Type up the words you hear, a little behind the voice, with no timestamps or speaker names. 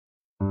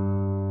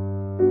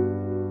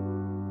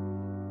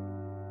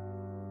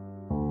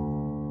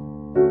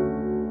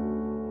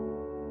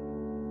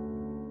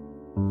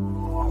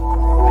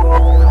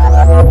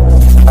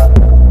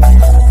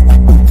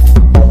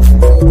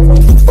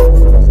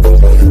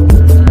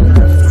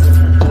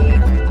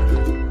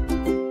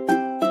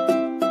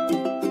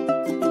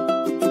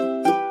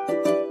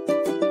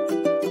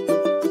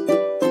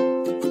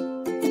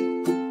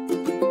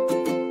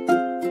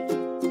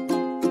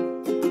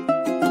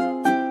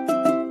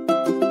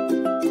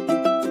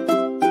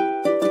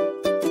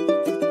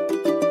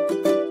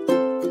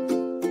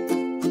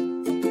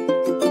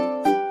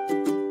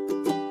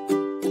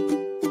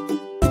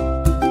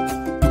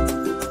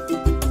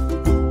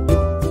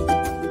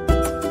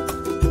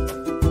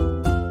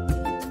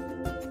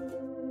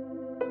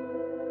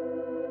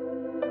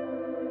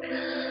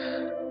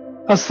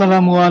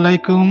আসসালামু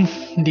আলাইকুম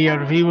dear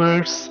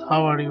viewers,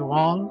 how are you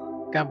all?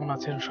 কেমন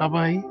আছেন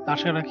সবাই?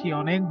 আশা রাখি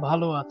অনেক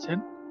ভালো আছেন।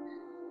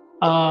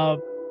 আহ,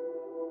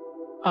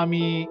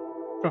 আমি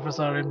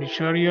প্রফেসর এম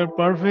শাহরিয়ার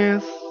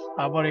পারভেজ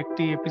আবার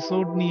একটি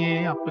এপিসোড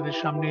নিয়ে আপনাদের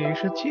সামনে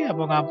এসেছি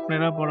এবং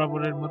আপনারা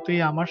বরাবরের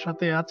মতোই আমার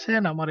সাথে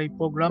আছেন আমার এই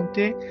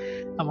প্রোগ্রামতে।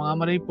 এবং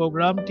আমার এই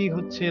প্রোগ্রামটি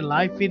হচ্ছে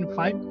লাইফ ইন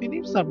 5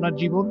 মিনিটস। আপনার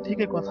জীবন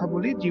থেকে কথা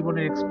বলি,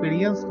 জীবনের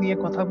এক্সপিরিয়েন্স নিয়ে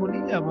কথা বলি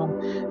এবং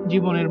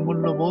জীবনের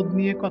মূল্যবোধ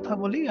নিয়ে কথা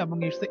বলি,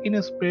 এবং it's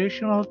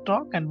inspirational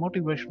talk and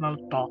motivational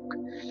টক।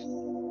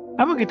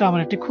 এবং এটা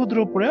আমার একটি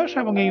ক্ষুদ্র প্রয়াস,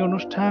 এবং এই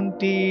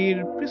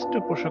অনুষ্ঠানটির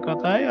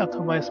পৃষ্ঠপোষকতায়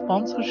অথবা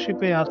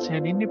স্পন্সরশিপে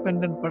আছেন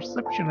independent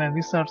perception and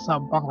research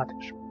of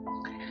Bangladesh.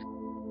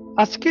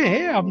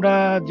 আজকে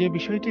আমরা যে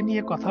বিষয়টি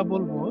নিয়ে কথা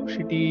বলবো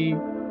সেটি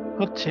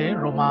হচ্ছে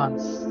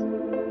রোমান্স।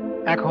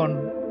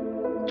 এখন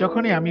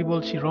যখনই আমি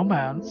বলছি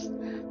রোম্যান্স,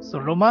 তো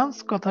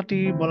রোমান্স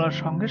কথাটি বলার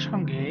সঙ্গে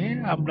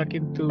সঙ্গে আমরা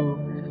কিন্তু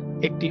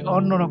একটি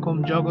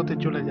অন্যরকম জগতে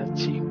চলে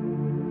যাচ্ছি,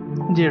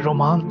 যে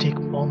romantic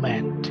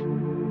moment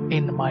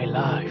in my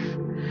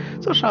life.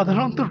 তো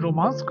সাধারণত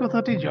রোমান্স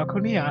কথাটি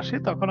যখনই আসে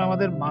তখন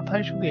আমাদের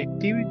মাথায় শুধু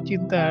একটি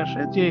চিন্তা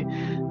আসে যে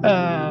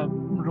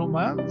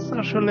রোমান্স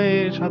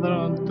আসলে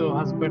সাধারণত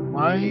হাজবেন্ড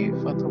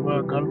ওয়াইফ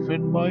অথবা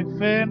গার্লফ্রেন্ড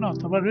বয়ফ্রেন্ড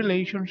অথবা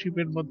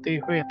রিলেশনশিপের মধ্যেই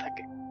হয়ে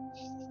থাকে।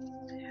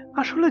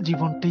 আসলে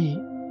জীবনটি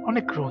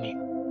অনেক রঙিন,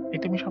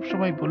 এটা আমি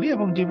সবসময় বলি,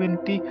 এবং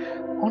জীবনটি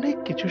অনেক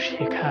কিছু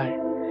শেখায়।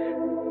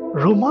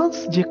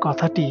 রোমান্স যে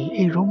কথাটি,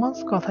 এই রোমান্স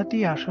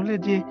কথাটি আসলে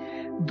যে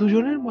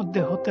দুজনের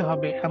মধ্যে হতে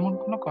হবে এমন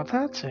কোনো কথা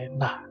আছে?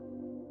 না।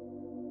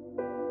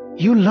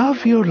 ইউ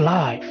লাভ ইউর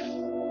লাইফ,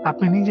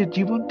 আপনি নিজের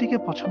জীবনটিকে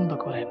পছন্দ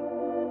করেন,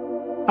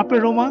 আপনি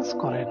রোমান্স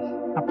করেন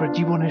আপনার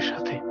জীবনের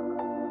সাথে।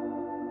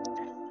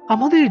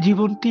 আমাদের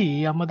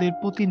জীবনটি আমাদের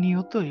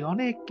প্রতিনিয়তই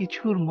অনেক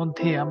কিছুর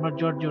মধ্যে আমরা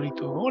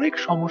জর্জরিত, অনেক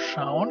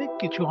সমস্যা, অনেক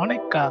কিছু,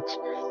 অনেক কাজ।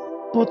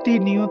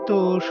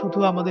 প্রতিনিয়ত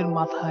শুধু আমাদের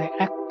মাথায়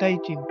একটাই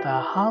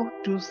চিন্তা, how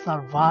to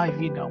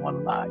survive in our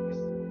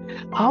life,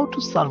 how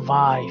to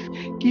survive,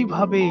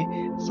 কিভাবে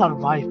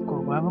সারভাইভ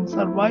করব। এবং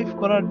সারভাইভ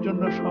করার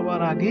জন্য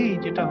সবার আগেই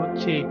যেটা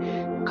হচ্ছে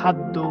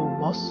খাদ্য,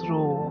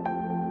 বস্ত্র,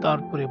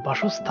 তারপরে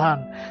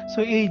বাসস্থান।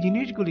 সো এই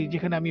জিনিসগুলি,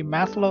 যেখানে আমি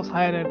ম্যাসলস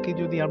হায়ারার্কি,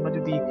 যদি আমরা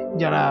যদি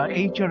যারা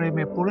এইচআরএম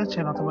এ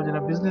পড়েছেন অথবা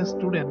যারা বিজনেস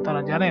স্টুডেন্ট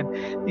তারা জানেন,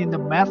 in the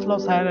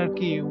ম্যাসলস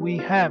hierarchy we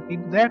have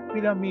in that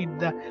pyramid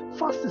the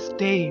first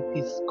step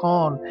is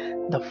called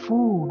the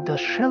food, the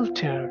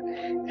shelter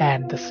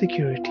and the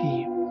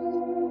security.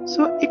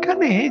 So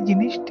এখানে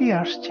জিনিসটি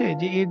আসছে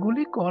যে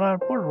এগুলি করার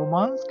পর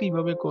রোমান্স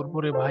কিভাবে করবো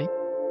রে ভাই,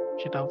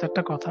 সেটাও তো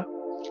একটা কথা।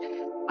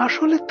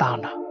 আসলে তা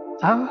না।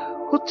 তা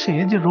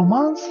হচ্ছে যে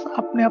রোমান্স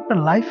আপনি আপনার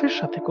লাইফের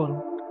সাথে করুন,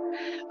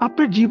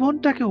 আপনার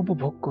জীবনটাকে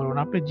উপভোগ করুন,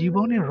 আপনার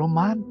জীবনে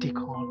রোমান্টিক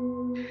হন।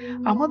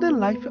 আমাদের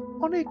লাইফে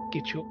অনেক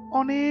কিছু,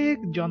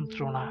 অনেক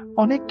যন্ত্রণা,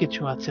 অনেক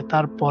কিছু আছে,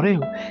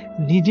 তারপরেও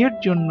নিজের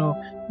জন্য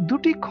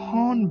 ২টি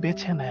ক্ষণ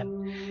বেছে নেন।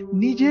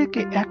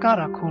 নিজেকে একা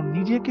রাখুন,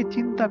 নিজেকে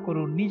চিন্তা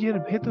করুন, নিজের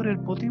ভেতরের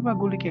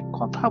প্রতিভাগুলিকে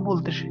কথা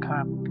বলতে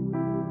শেখান।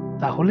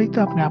 তাহলেই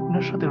তো আপনি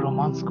আপনার সাথে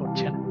রোমান্স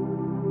করছেন।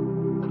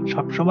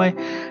 সবসময়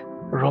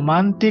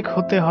রোমান্টিক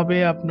হতে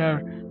হবে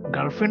আপনার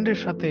গার্লফ্রেন্ডের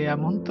সাথে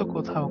এমন তো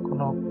কোথাও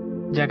কোনো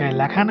জায়গায়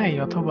লেখা নাই,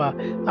 অথবা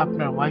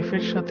আপনার ওয়াইফের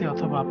সাথে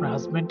অথবা আপনার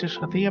হাজবেন্ডের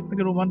সাথেই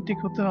আপনাকে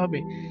রোমান্টিক হতে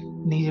হবে।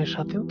 নিজের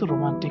সাথেও তো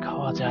রোমান্টিক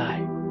হওয়া যায়।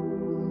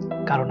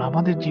 কারণ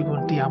আমাদের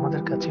জীবনটি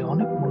আমাদের কাছে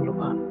অনেক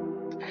মূল্যবান।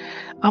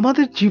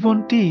 আমাদের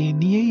জীবনটি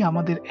নিয়েই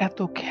আমাদের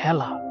এত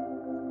খেলা,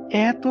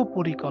 এত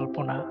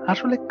পরিকল্পনা।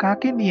 আসলে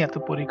কাকে নিয়ে এত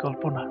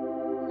পরিকল্পনা?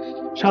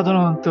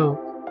 সাধারণত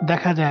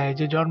দেখা যায়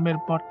যে জন্মের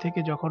পর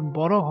থেকে যখন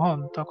বড়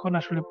হন তখন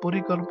আসলে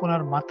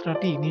পরিকল্পনার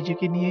মাত্রাটি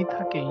নিজেকে নিয়েই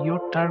থাকে। Your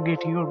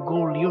target, your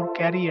goal, your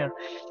career.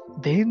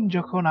 দেন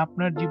যখন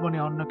আপনার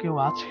জীবনে অন্য কেউ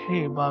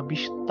আছে বা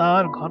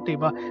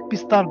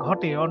বিস্তার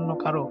ঘটে অন্য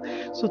কারো,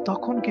 সো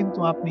তখন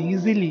কিন্তু আপনি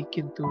ইজিলি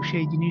কিন্তু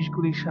সেই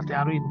জিনিসগুলির সাথে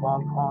আরো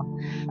ইনভলভ হন।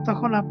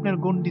 তখন আপনার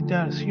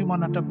গণ্ডিটা,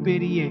 সীমানাটা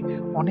পেরিয়ে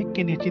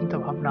অনেককে নিয়ে চিন্তা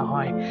ভাবনা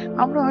হয়।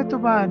 আমরা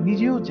হয়তোবা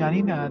নিজেও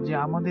জানি না যে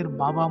আমাদের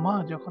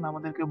বাবা-মা যখন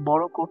আমাদেরকে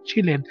বড়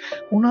করছিলেন,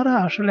 উনারা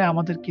আসলে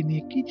আমাদেরকে নিয়ে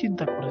কি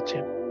চিন্তা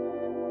করেছেন?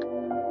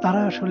 তারা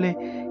আসলে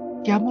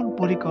কেমন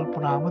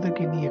পরিকল্পনা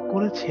আমাদেরকে নিয়ে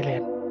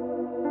করেছিলেন?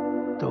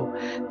 তো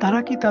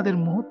তারা কি তাদের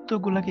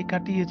মুহূর্তগুলাকে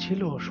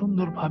কাটিয়েছিল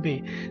সুন্দরভাবে?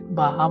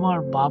 বা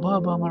আমার বাবা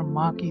বা আমার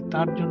মা কি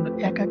তার জন্য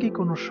একাকী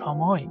কোনো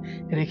সময়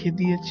রেখে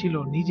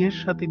দিয়েছিল নিজের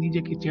সাথে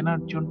নিজেকে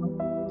চেনার জন্য?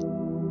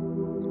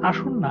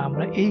 আসুন না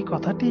আমরা এই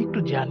কথাটি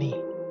একটু জানি।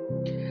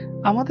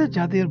 আমাদের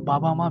যাদের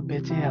বাবা-মা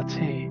বেঁচে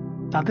আছে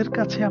তাদের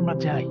কাছে আমরা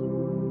যাই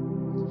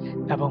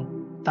এবং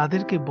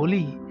তাদেরকে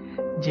বলি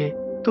যে,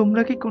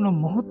 "তোমরা কি কোনো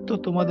মুহূর্ত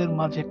তোমাদের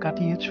মাঝে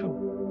কাটিয়েছো?"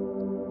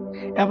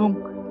 এবং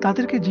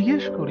তাদেরকে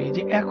জিজ্ঞেস করি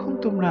যে, "এখন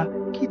তোমরা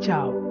কি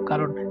চাও?"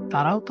 কারণ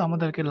তারাও তো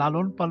আমাদেরকে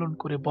লালন-পালন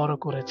করে বড়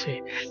করেছে।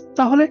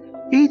 তাহলে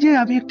এই যে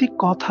আমি একটি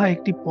কথা,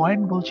 একটি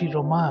পয়েন্ট বলছি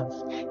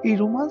রোমান্স, এই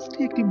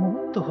রোমান্সটি একটি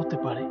মুহূর্ত হতে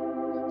পারে।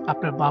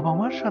 আপনার বাবা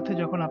মার সাথে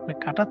যখন আপনি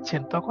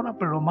কাটাচ্ছেন তখন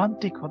আপনি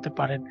রোমান্টিক হতে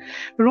পারেন।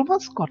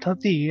 রোমান্স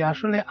কথাটি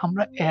আসলে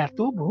আমরা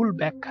এত ভুল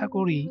ব্যাখ্যা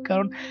করি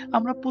কারণ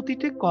আমরা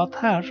প্রতিটি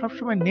কথা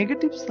সবসময়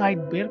নেগেটিভ সাইড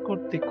বের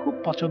করতে খুব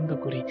পছন্দ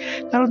করি।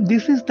 কারণ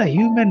this is the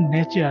human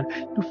nature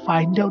to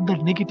find out the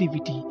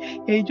negativity.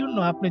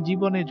 এইজন্য আপনি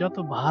জীবনে যত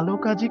ভালো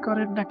কাজই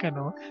করেন না কেন,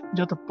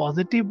 যত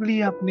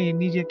পজিটিভলি আপনি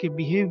নিজেকে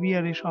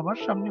বিহেভিয়ারে সবার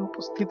সামনে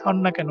উপস্থিত হন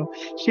না কেন,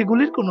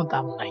 সেগুলির কোনো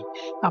দাম নাই।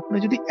 আপনি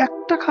যদি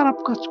একটা খারাপ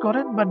কাজ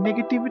করেন বা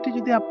নেগেটিভিটি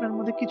যদি আপনার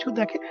মধ্যে কিছু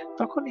দেখে,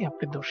 তখনই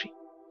আপনি দোষী।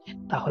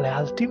 তাহলে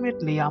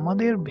আল্টিমেটলি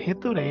আমাদের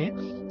ভেতরে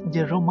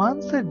যে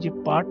রোমান্সের যে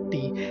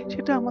পার্টটি,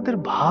 সেটা আমাদের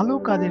ভালো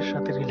কাজের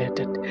সাথে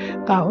রিলেটেড।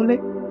 তাহলে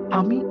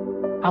আমি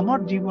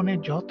আমার জীবনে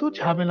যত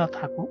ঝামেলা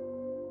থাকুক,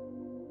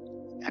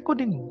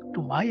 অ্যাকর্ডিং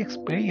টু মাই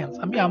এক্সপেরিয়েন্স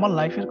আমি আমার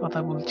লাইফের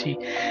কথা বলছি।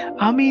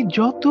 আমি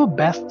যত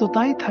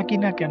ব্যস্ততায় থাকি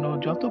না কেন,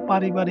 যত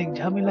পারিবারিক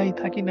ঝামেলায়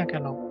থাকি না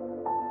কেন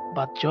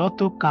বা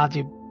যত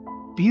কাজে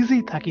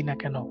বিজি থাকি না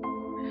কেন,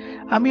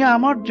 আমি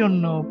আমার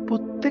জন্য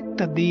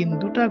প্রত্যেকটা দিন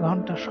 ২টা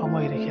ঘন্টা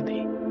সময় রেখে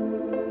দেই।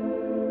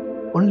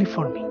 Only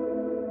for me.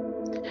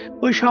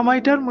 ওই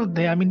সময়টার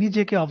মধ্যে আমি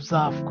নিজেকে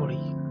অবজার্ভ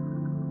করি।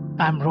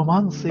 I am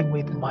রোমান্সিং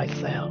with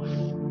myself.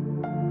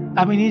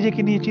 আমি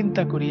নিজেকে নিয়ে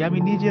চিন্তা করি। আমি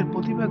নিজের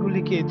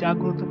প্রতিভাগুলিকে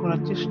জাগ্রত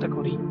করার চেষ্টা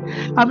করি।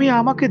 আমি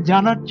আমাকে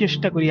জানার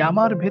চেষ্টা করি।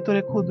 আমার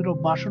ভেতরে ক্ষুদ্র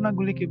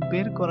বাসনাগুলিকে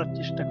বের করার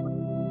চেষ্টা করি।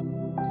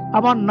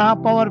 আমার না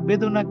পাওয়ার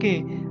বেদনাকে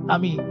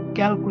আমি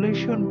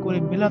ক্যালকুলেশন করে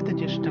মেলাতে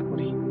চেষ্টা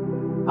করি।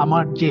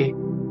 আমার যে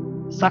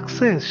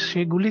সাকসেস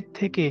সেগুলির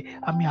থেকে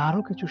আমি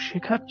আরো কিছু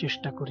শেখার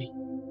চেষ্টা করি।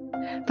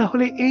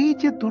 তাহলে এই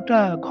যে ২টা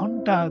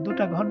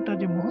ঘন্টা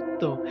যে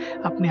মুহূর্ত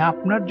আপনি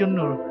আপনার জন্য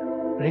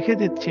রেখে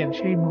দিচ্ছেন,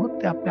 সেই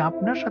মুহূর্তে আপনি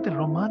আপনার সাথে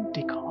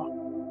রোমান্টিক হন।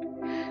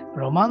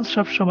 রোমান্স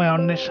সবসময়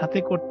অন্যের সাথে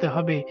করতে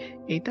হবে,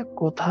 এইটা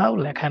কোথাও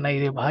লেখা নাই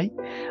রে ভাই।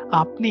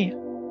 আপনি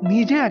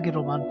নিজে আগে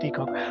রোমান্টিক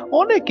হন।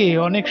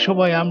 অনেক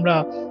সময় আমরা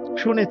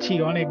শুনেছি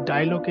অনেক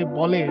ডায়লগে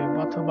বলে,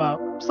 অথবা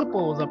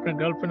সাপোজ আপনার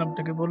গার্লফ্রেন্ড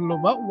আপনাকে বলল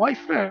বা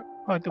ওয়াইফরা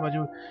হয়তোবা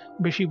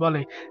বেশি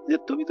বলে যে,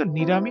 "তুমি তো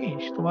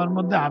নিরামিষ, তোমার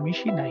মধ্যে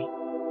আমিষই নাই।"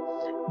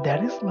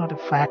 That is not a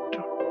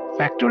factor.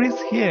 Factor is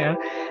here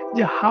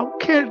যে how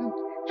can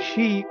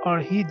she or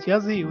he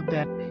judge you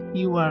that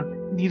you are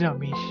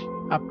নিরামিষ?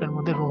 আপনার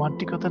মধ্যে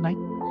রোমান্টিকতা নাই?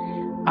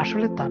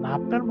 আসলে তা না,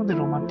 আপনার মধ্যে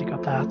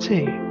রোমান্টিকতা আছে।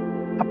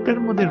 আপনার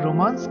মধ্যে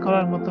রোমান্স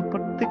করার মতো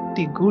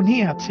প্রত্যেকটি গুণই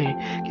আছে।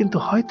 কিন্তু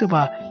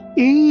হয়তোবা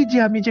এই যে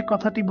আমি যে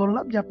কথাটি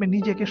বললাম যে আপনি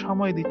নিজেকে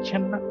সময়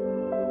দিচ্ছেন না।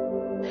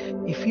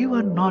 If you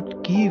are not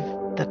give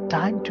the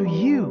time to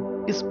you,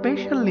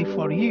 especially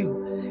for you,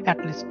 at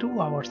least 2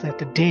 hours at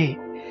a day,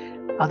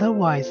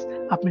 otherwise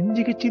আপনি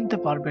নিজেকে চিনতে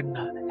পারবেন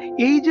না।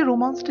 এই যে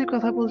রোমান্সটির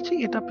কথা বলছি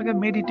এটা আপনাকে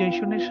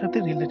মেডিটেশনের সাথে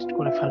রিলেটেড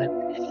করে ফেলেন।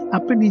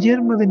 আপনি নিজের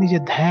মধ্যে নিজে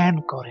ধ্যান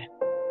করেন।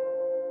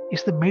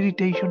 It's the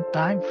meditation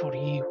time for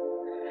you.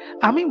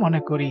 আমি মনে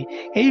করি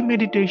এই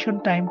মেডিটেশন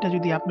টাইমটা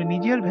যদি আপনি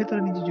নিজের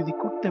ভেতরে নিজে যদি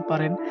করতে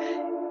পারেন,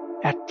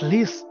 at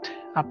least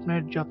আপনার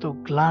যত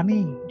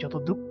গ্লানি, যত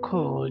দুঃখ,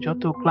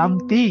 যত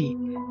ক্লান্তি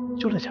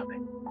চলে যাবে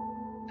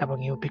এবং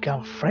you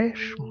become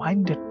fresh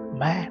minded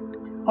man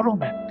or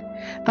woman.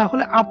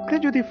 তাহলে আপনি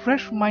যদি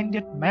ফ্রেশ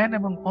মাইন্ডেড ম্যান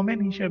এবং ওমেন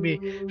হিসেবে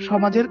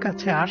সমাজের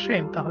কাছে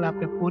আসেন, তাহলে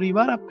আপনার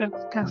পরিবার আপনার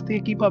কাছ থেকে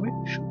কি পাবে?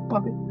 সুখ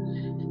পাবে।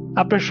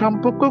 আপনার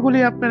সম্পর্কগুলি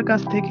আপনার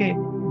কাছ থেকে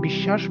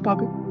বিশ্বাস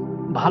পাবে,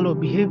 ভালো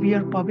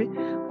বিহেভিয়ার পাবে।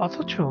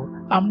 অথচ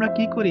আমরা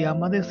কি করি?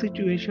 আমাদের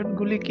সিচুয়েশন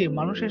গুলিকে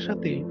মানুষের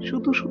সাথে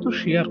শুধু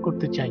শেয়ার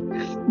করতে চাই।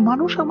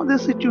 মানুষ আমাদের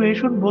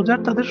সিচুয়েশন বোঝার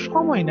তাদের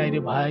সময় নাই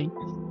রে ভাই।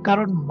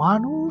 কারণ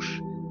মানুষ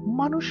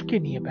মানুষকে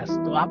নিয়ে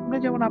ব্যস্ত। আপনি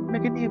যেমন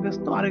আপনাকে নিয়ে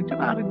ব্যস্ত, আরেকজন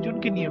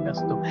আরেকজনকে নিয়ে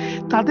ব্যস্ত।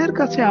 তাদের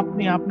কাছে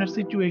আপনি আপনার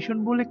সিচুয়েশন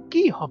বলে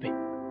কি হবে?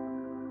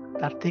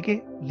 তার থেকে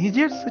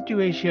নিজের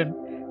সিচুয়েশন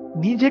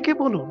নিজেকে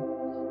বলুন,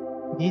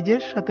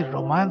 নিজের সাথে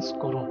রোমান্স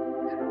করুন।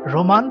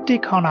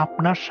 রোমান্টিক হন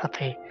আপনার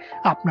সাথে,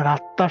 আপনার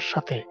আত্মার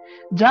সাথে।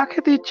 যা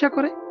খেতে ইচ্ছা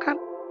করে খান,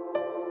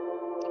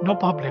 নো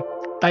প্রবলেম।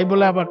 তাই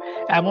বলে আবার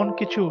এমন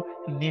কিছু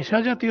নেশা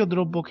জাতীয়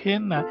দ্রব্য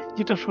খেয়েন না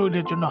যেটা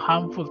শরীরের জন্য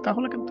হার্মফুল।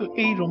 তাহলে কিন্তু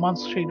এই রোমান্স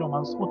সেই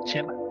রোমান্স হচ্ছে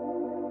না।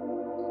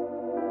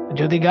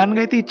 যদি গান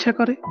গাইতে ইচ্ছা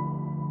করে,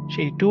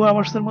 সেই 2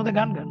 আওয়ার্স এর মধ্যে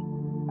গান গান।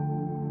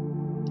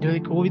 যদি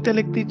কবিতা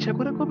লিখতে ইচ্ছা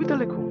করে, কবিতা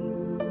লিখুন।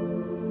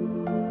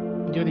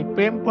 যদি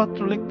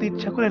প্রেমপত্র লিখতে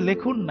ইচ্ছা করে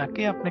লিখুন না,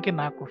 কে আপনাকে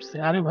না করছে?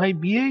 আরে ভাই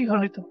বিয়েই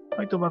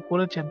হয়তোবা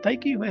করেছেন, তাই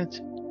কি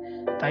হয়েছে?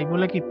 তাই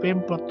বলে কি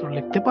প্রেমপত্র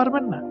লিখতে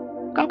পারবেন না?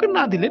 কাউকে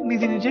না দিলে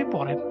নিজে নিজেই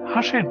পড়েন,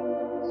 হাসেন,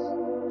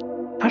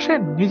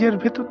 হাসেন, নিজের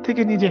ভেতর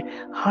থেকে নিজে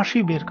হাসি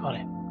বের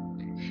করেন।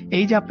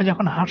 এই যে আপনি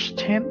যখন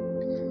হাসছেন,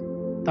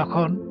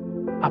 তখন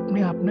আপনি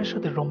আপনার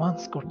সাথে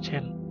রোমান্স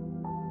করছেন।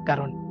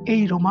 কারণ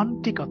এই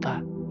রোমান্টিকতা,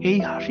 এই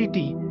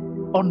হাসিটি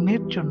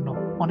অন্যের জন্য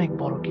অনেক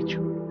বড় কিছু।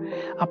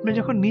 আপনি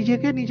যখন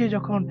নিজেকে নিজে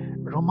যখন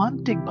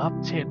রোমান্টিক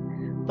ভাবছেন,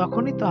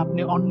 তখনই তো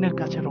আপনি অন্যের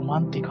কাছে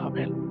রোমান্টিক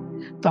হবেন।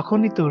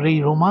 তখনই তো এই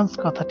রোমান্স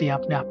কথাটি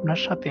আপনি আপনার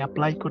সাথে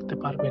এপ্লাই করতে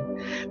পারবেন।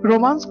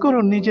 রোমান্স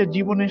করুন নিজের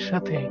জীবনের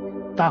সাথে,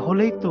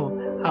 তাহলেই তো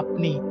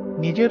আপনি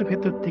নিজের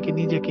ভেতর থেকে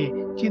নিজেকে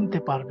চিনতে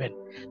পারবেন।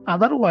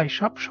 আদারওয়াইজ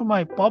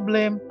সবসময়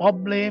প্রবলেম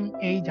প্রবলেম,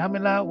 এই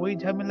ঝামেলা ওই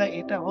ঝামেলা,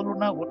 এটা হলো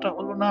না ওটা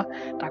হলো না,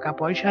 টাকা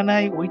পয়সা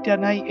নাই, ওইটা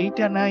নাই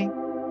এইটা নাই।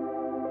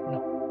 No.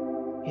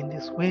 In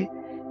this way,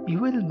 you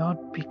will not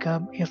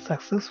become a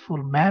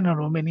successful man or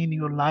woman in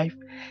your life,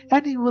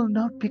 and you will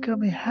not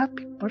become a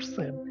happy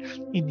person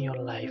in your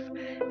life.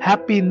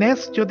 Happiness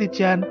যদি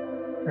চান,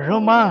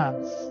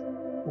 romance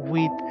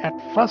with at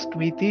first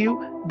with you,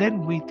 then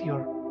with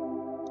your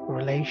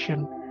relation,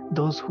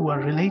 those who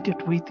are related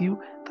with you,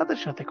 তাদের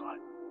সাথে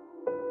করেন।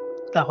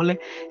 তাহলে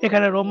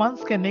এখানে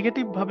রোমান্সকে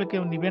negative ভাবে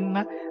কেউ নিবেন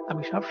না।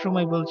 আমি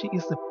সবসময় বলছি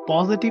ইটস এ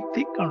পজিটিভ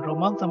থিং, কারণ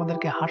রোমান্স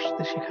আমাদেরকে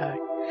হাসতে শেখায়,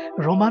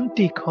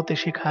 রোমান্টিক হতে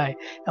শেখায়,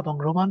 এবং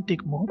রোমান্টিক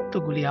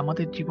মুহূর্তগুলি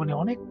আমাদের জীবনে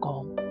অনেক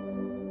কম,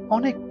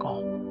 অনেক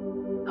কম।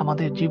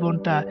 আমাদের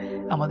জীবনটা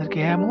আমাদেরকে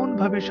এমন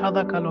ভাবে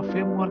সাদা কালো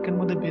ফ্রেমওয়ার্কের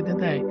মধ্যে বেঁধে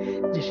দেয়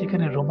যে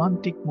সেখানে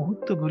রোমান্টিক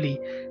মুহূর্তগুলি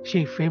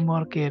সেই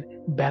ফ্রেমওয়ার্কের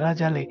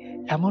বেড়াজালে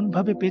এমন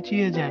ভাবে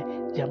পেঁচিয়ে যায়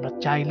যে আমরা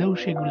চাইলেও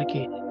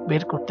সেগুলিকে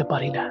বের করতে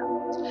পারি না।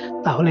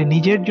 তাহলে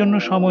নিজের জন্য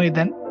সময়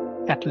দেন,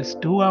 at least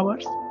 2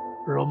 hours,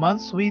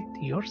 romance with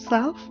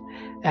yourself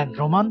and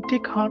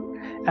romantic হন,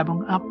 এবং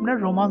আপনার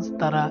রোমান্স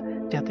দ্বারা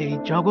যাতে এই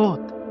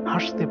জগৎ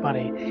হাসতে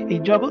পারে, এই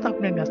জগৎ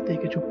আপনার কাছ থেকে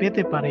কিছু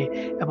পেতে পারে,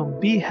 এবং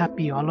বি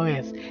হ্যাপি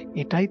অলওয়েজ,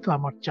 এটাই তো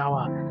আমার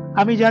চাওয়া।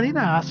 আমি জানি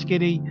না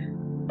আজকের এই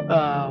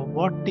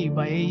ওয়ার্ডটি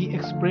বা এই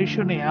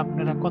এক্সপ্রেশনে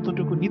আপনারা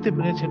কতটুকু নিতে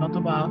পেরেছেন,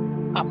 অথবা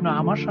আপনারা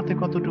আমার সাথে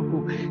কতটুকু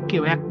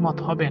কেউ একমত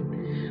হবেন।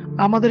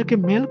 আমাদেরকে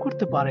মেল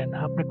করতে পারেন,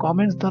 আপনি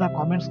কমেন্টস দ্বারা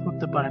কমেন্টস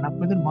করতে পারেন,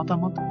 আপনাদের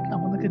মতামত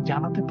আমাদেরকে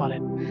জানাতে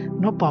পারেন।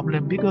 No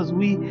problem, because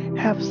we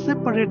have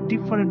separate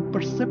different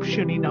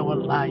perception in our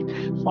life.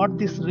 For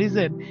this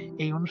reason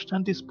এই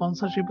অনুষ্ঠানটি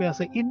স্পন্সরশিপে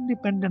আছে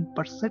independent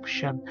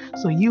perception.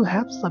 So you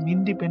have some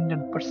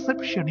independent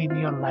perception in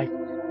your life.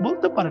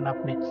 বলতে পারেন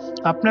আপনি,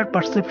 আপনার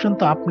পারসেপশন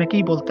তো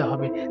আপনাকেই বলতে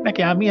হবে,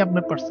 নাকি আমি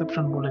আপনার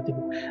পারসেপশন বলে দেব?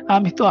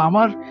 আমি তো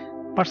আমার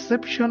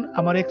পারসেপশন,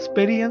 আমার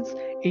এক্সপেরিয়েন্স,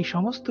 এই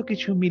সমস্ত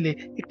কিছু মিলে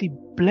একটি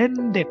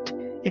ব্লেন্ডেড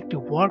একটি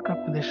ওয়ার্ক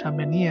আপনাদের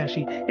সামনে নিয়ে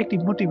আসি, একটি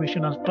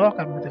মোটিভেশনাল টক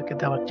আপনাদেরকে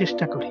দেওয়ার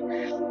চেষ্টা করি।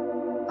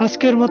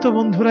 আজকের মতো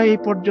বন্ধুরা এই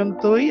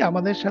পর্যন্তই।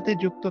 আমাদের সাথে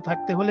যুক্ত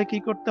থাকতে হলে কি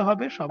করতে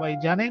হবে সবাই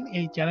জানেন,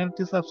 এই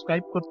চ্যানেলটি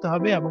সাবস্ক্রাইব করতে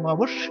হবে, এবং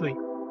অবশ্যই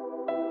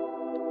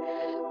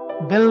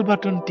বেল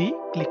বাটনটি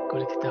ক্লিক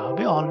করে দিতে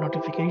হবে, অল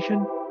নোটিফিকেশন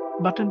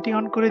বাটনটি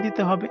অন করে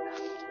দিতে হবে,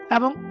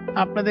 এবং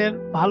আপনাদের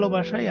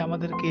ভালোবাসাই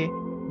আমাদেরকে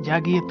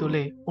জাগিয়ে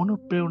তোলে,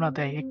 অনুপ্রেরণা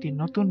দেয় একটি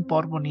নতুন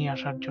পর্ব নিয়ে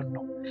আসার জন্য।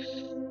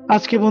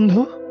 আজকে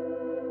বন্ধু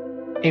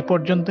এই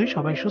পর্যন্তই।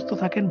 সবাই সুস্থ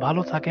থাকেন,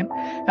 ভালো থাকেন,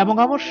 এবং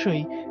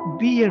অবশ্যই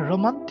B a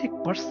romantic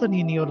person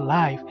in your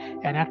life,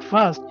 and at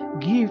first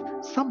give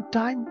some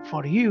time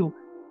for you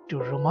to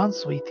romance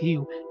with you,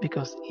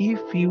 because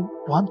if you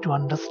want to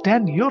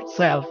understand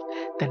yourself,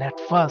 then at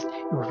first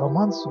you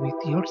romance with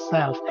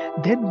yourself,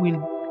 then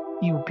will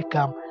you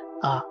become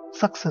a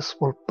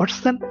successful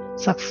person,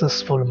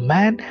 successful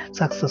man,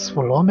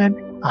 successful woman,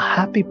 a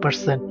happy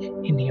person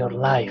in your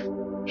life.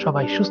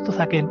 সবাই সুস্থ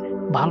থাকেন,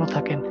 ভালো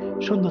থাকেন,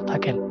 সুন্দর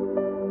থাকেন।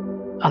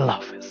 আল্লাহ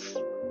হাফেজ।